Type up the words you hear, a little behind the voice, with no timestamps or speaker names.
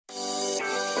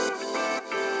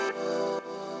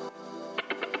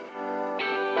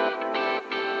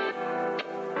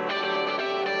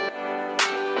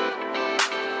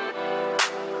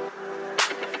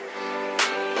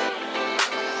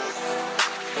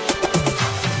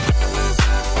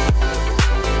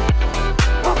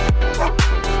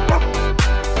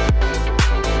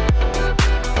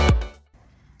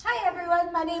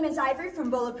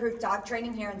Bulletproof Dog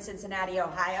Training here in Cincinnati,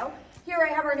 Ohio. Here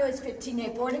I have our newest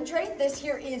 15-day board and train. This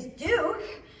here is Duke.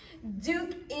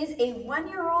 Duke is a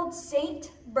 1-year-old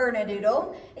Saint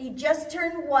Bernedoodle. He just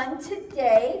turned 1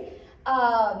 today.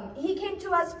 He came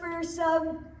to us for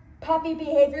some puppy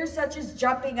behaviors such as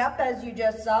jumping up, as you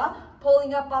just saw,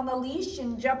 pulling up on the leash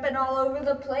and jumping all over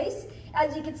the place.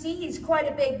 As you can see, he's quite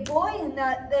a big boy and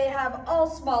that they have all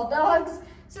small dogs.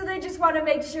 So they just want to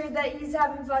make sure that he's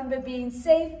having fun but being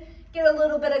safe, get a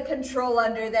little bit of control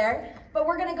under there. But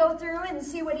we're going to go through and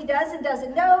see what he does and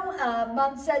doesn't know.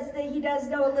 Mom says that he does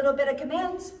know a little bit of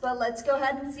commands, but let's go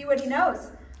ahead and see what he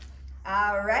knows.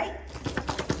 All right.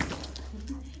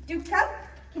 Duke, come.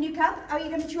 Can you come? Are you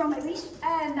going to chew on my leash?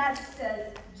 And that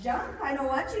says jump. I don't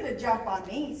want you to jump on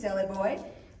me, silly boy.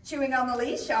 Chewing on the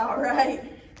leash? All right.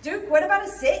 Duke, what about a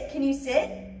sit? Can you sit?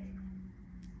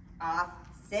 Off.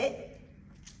 Sit.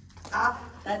 Off.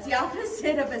 That's the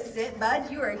opposite of a sit, bud.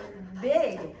 You are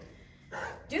big.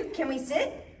 Duke, can we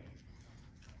sit?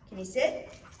 Can you sit?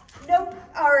 Nope.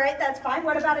 All right, that's fine.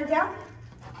 What about a down?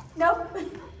 Nope.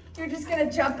 You're just going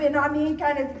to jump in on me and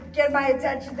kind of get my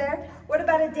attention there. What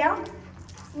about a down?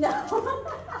 No.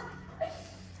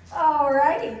 All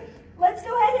righty. Let's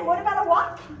go ahead and what about a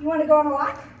walk? You want to go on a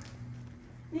walk?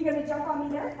 You going to jump on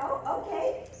me there? Oh,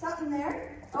 okay. Something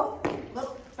there. Oh,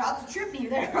 look, about to trip me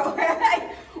there. All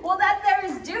right. Well, that there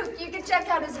is Duke. You can check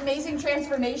out his amazing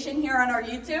transformation here on our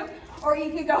YouTube, or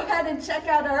you can go ahead and check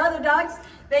out our other dogs.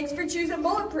 Thanks for choosing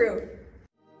Bulletproof.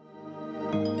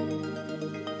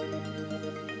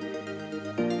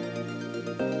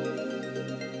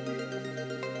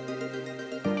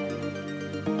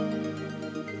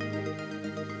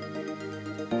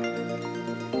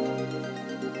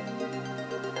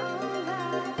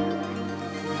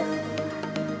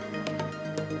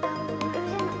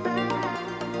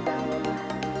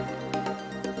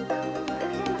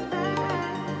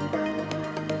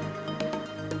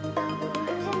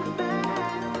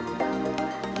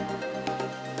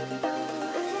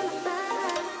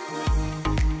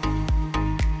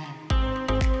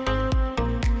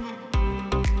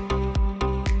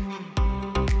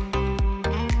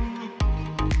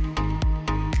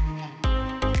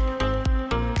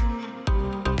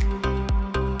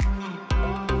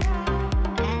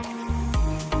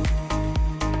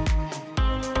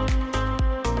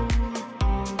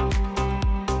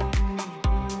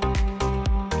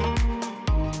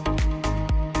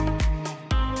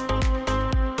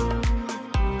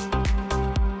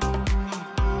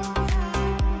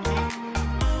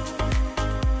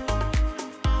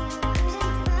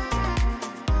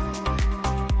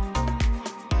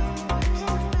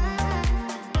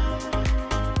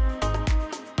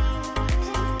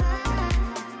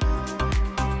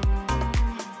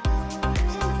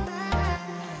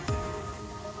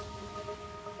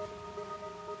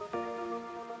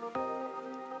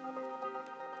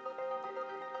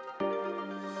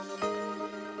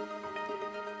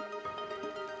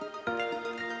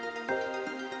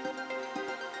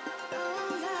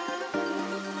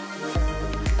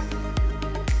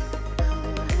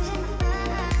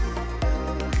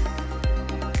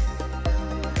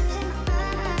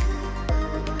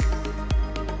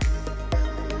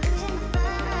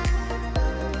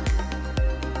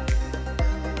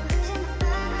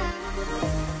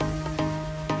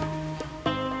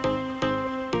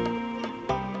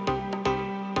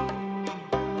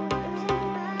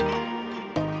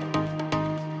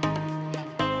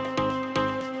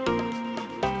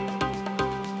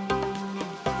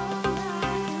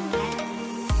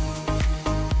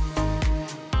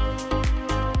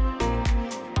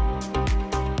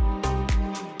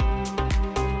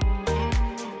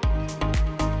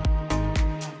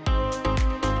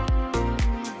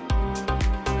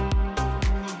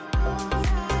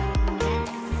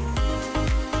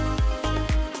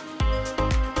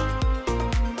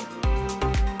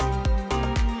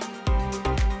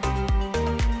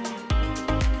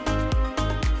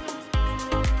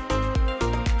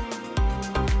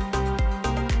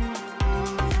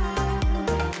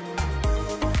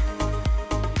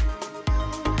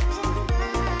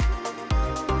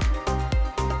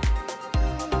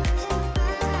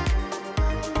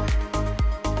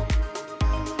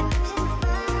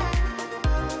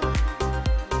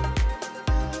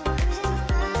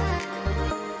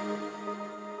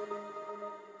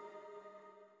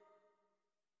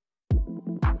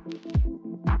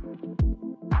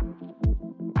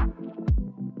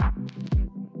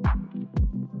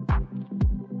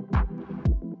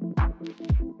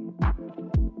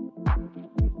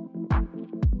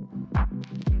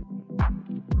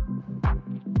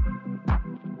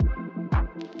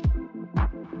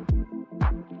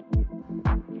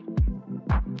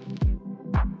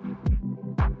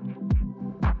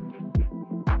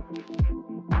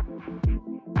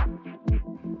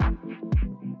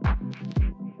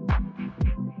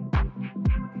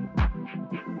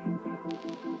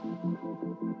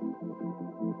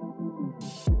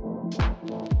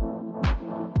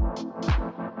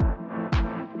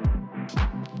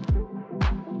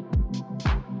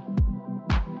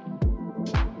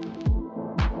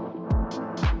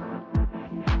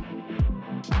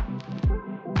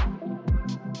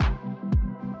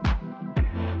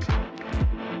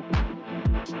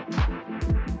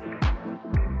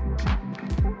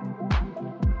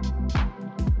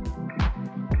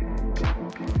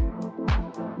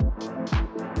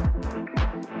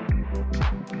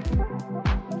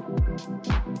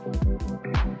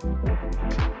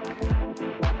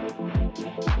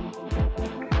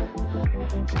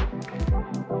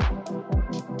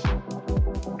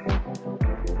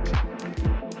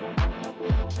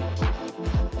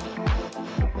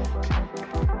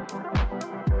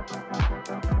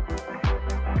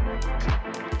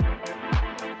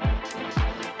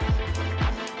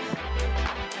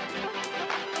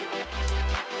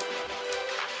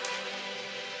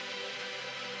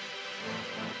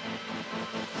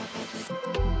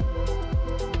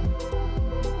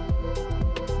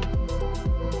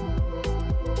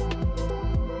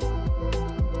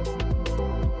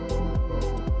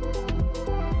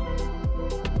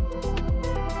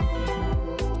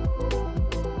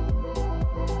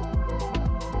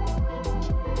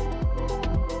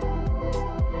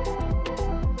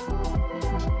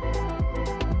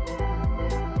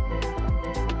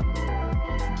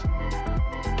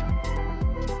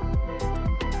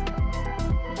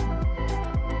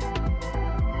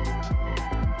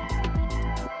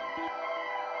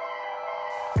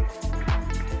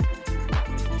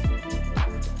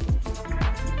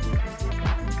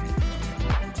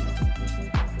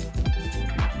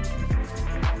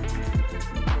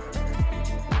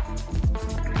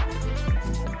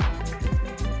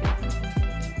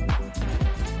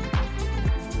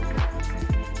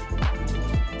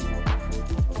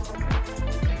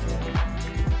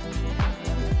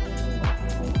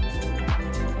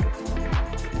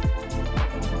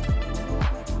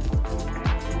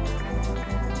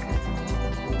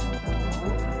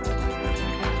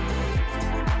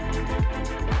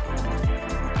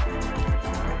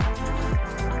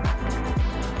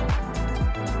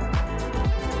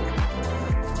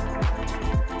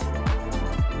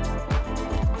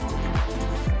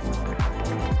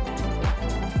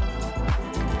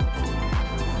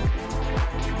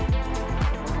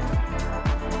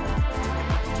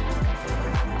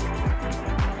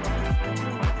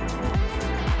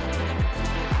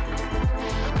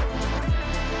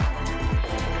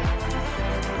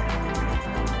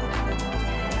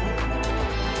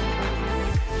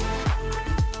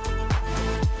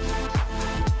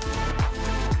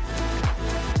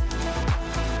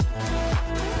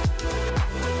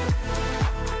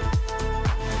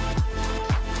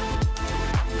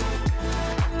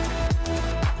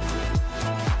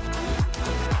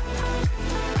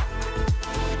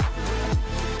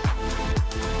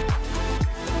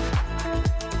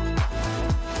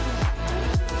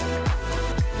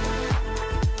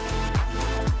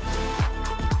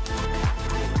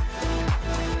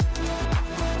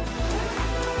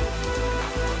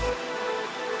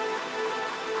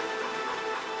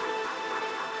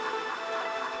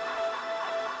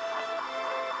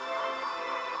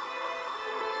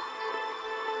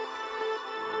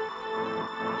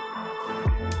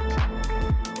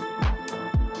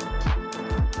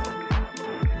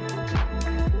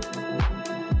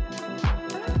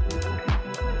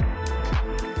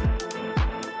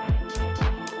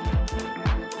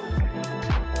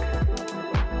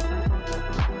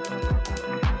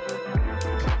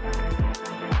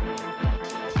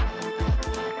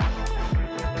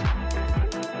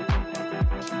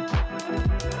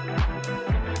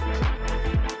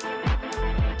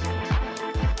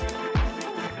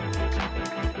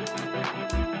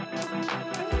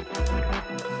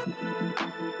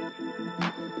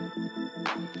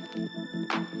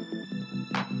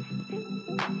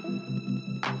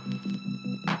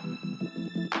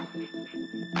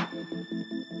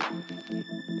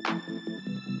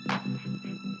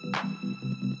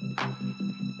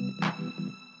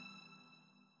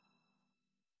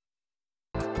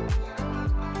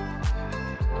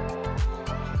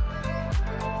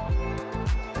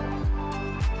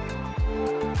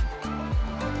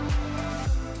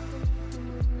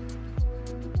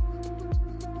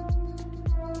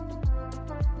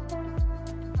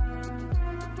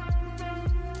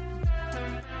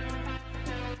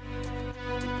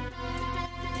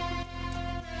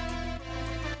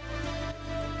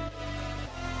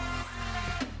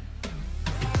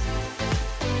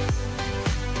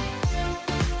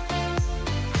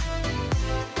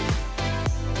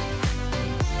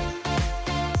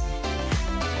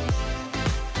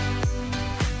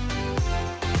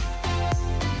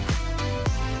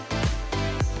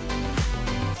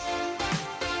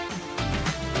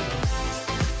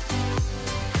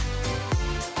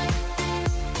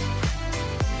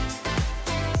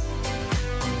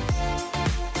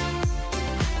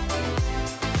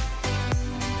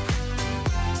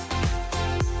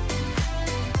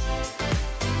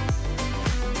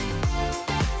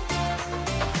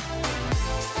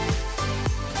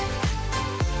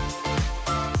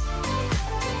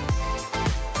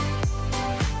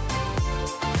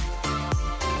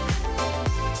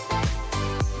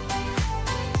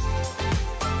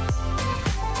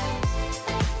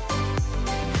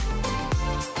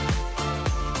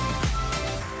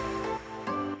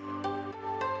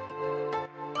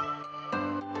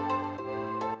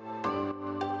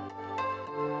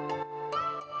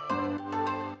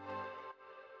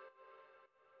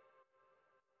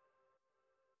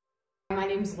 my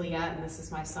name's Leah, and this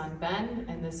is my son Ben,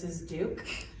 and this is Duke.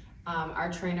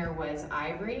 Our trainer was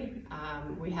Ivory.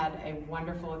 We had a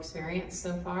wonderful experience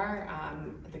so far.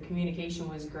 The communication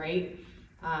was great,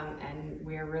 and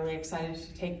we are really excited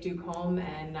to take Duke home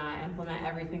and implement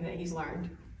everything that he's learned.